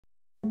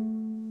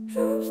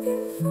Drops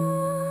keep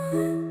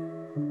falling,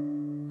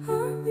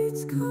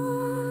 heartbeats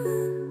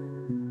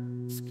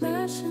calling,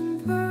 splashing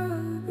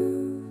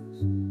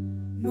puddles,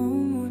 no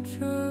more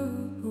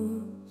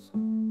troubles.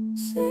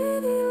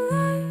 City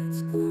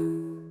lights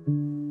glow,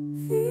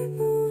 feet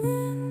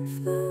moving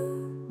flow,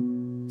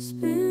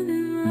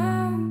 spinning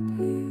round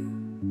here,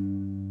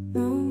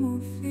 no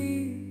more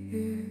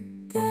fear.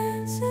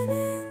 Dancing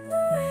in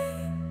the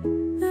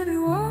rain, let it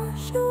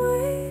wash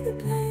away the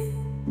pain.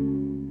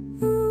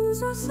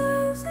 Lose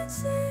ourselves and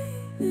sing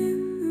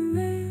in the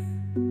rain,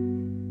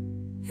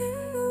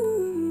 in the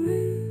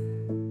rain.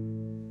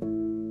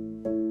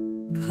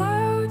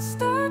 Clouds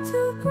start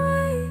to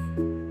break,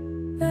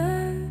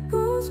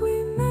 echoes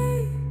we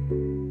make,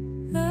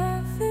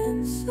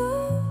 laughing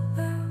so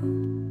loud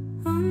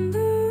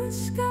under a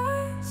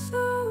sky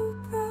so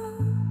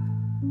proud.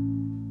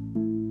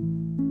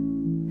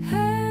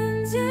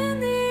 Hands in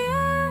the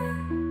air,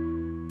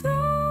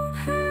 don't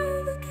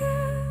have a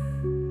care.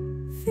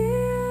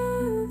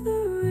 Feel the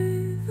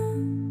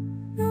rhythm,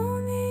 no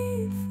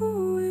need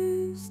for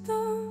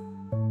wisdom.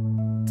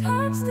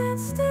 Time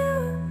stands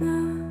still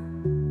now,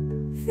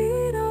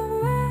 feet on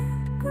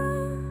wet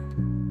ground.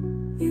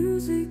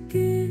 Music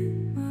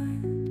in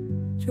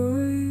mind,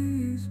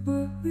 joy is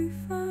what we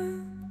find.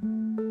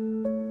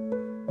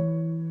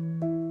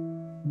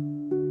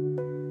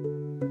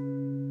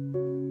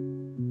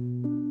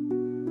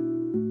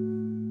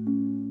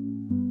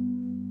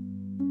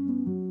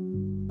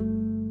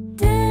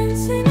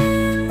 Dancing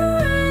in the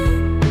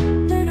rain,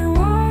 let it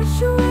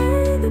wash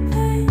away the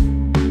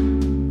pain.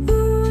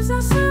 Lose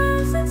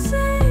ourselves and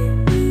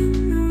sing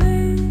in the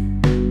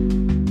rain,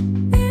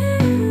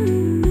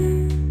 in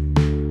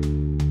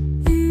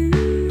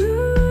the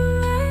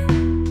rain.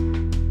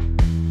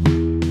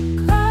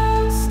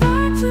 Clouds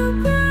start to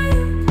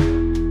break,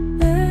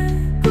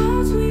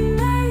 echoes we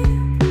make,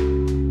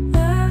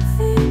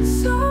 laughing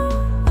so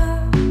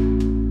loud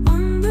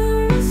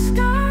under a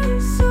sky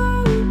so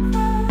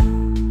proud.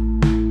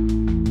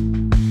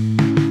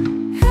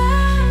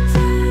 Hands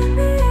in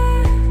the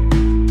air,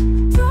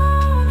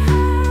 don't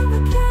have a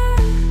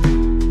care.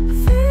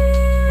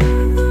 Feel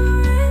the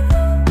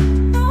rhythm,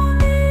 no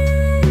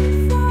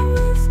need for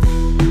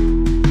wisdom.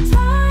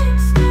 Time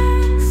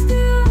stands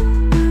still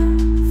now,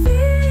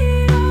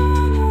 feet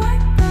on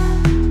wet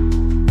ground.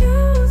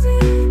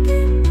 Music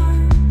in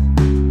mind,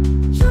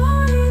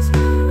 joy is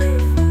what we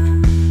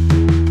find.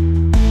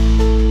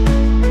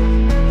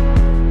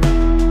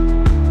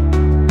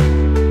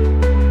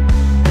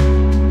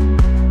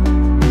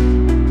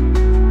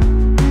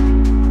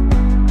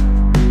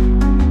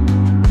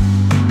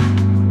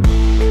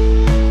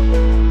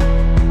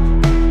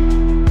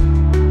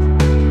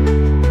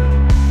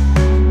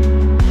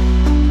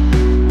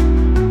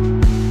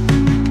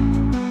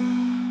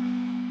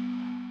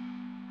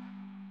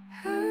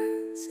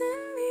 Hands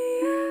in the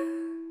air,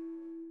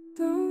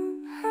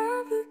 don't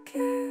have a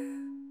care.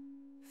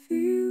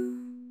 Feel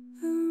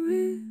the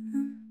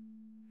rhythm,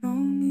 no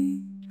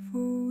need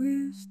for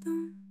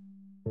wisdom.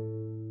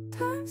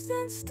 Time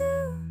stands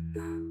still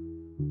now,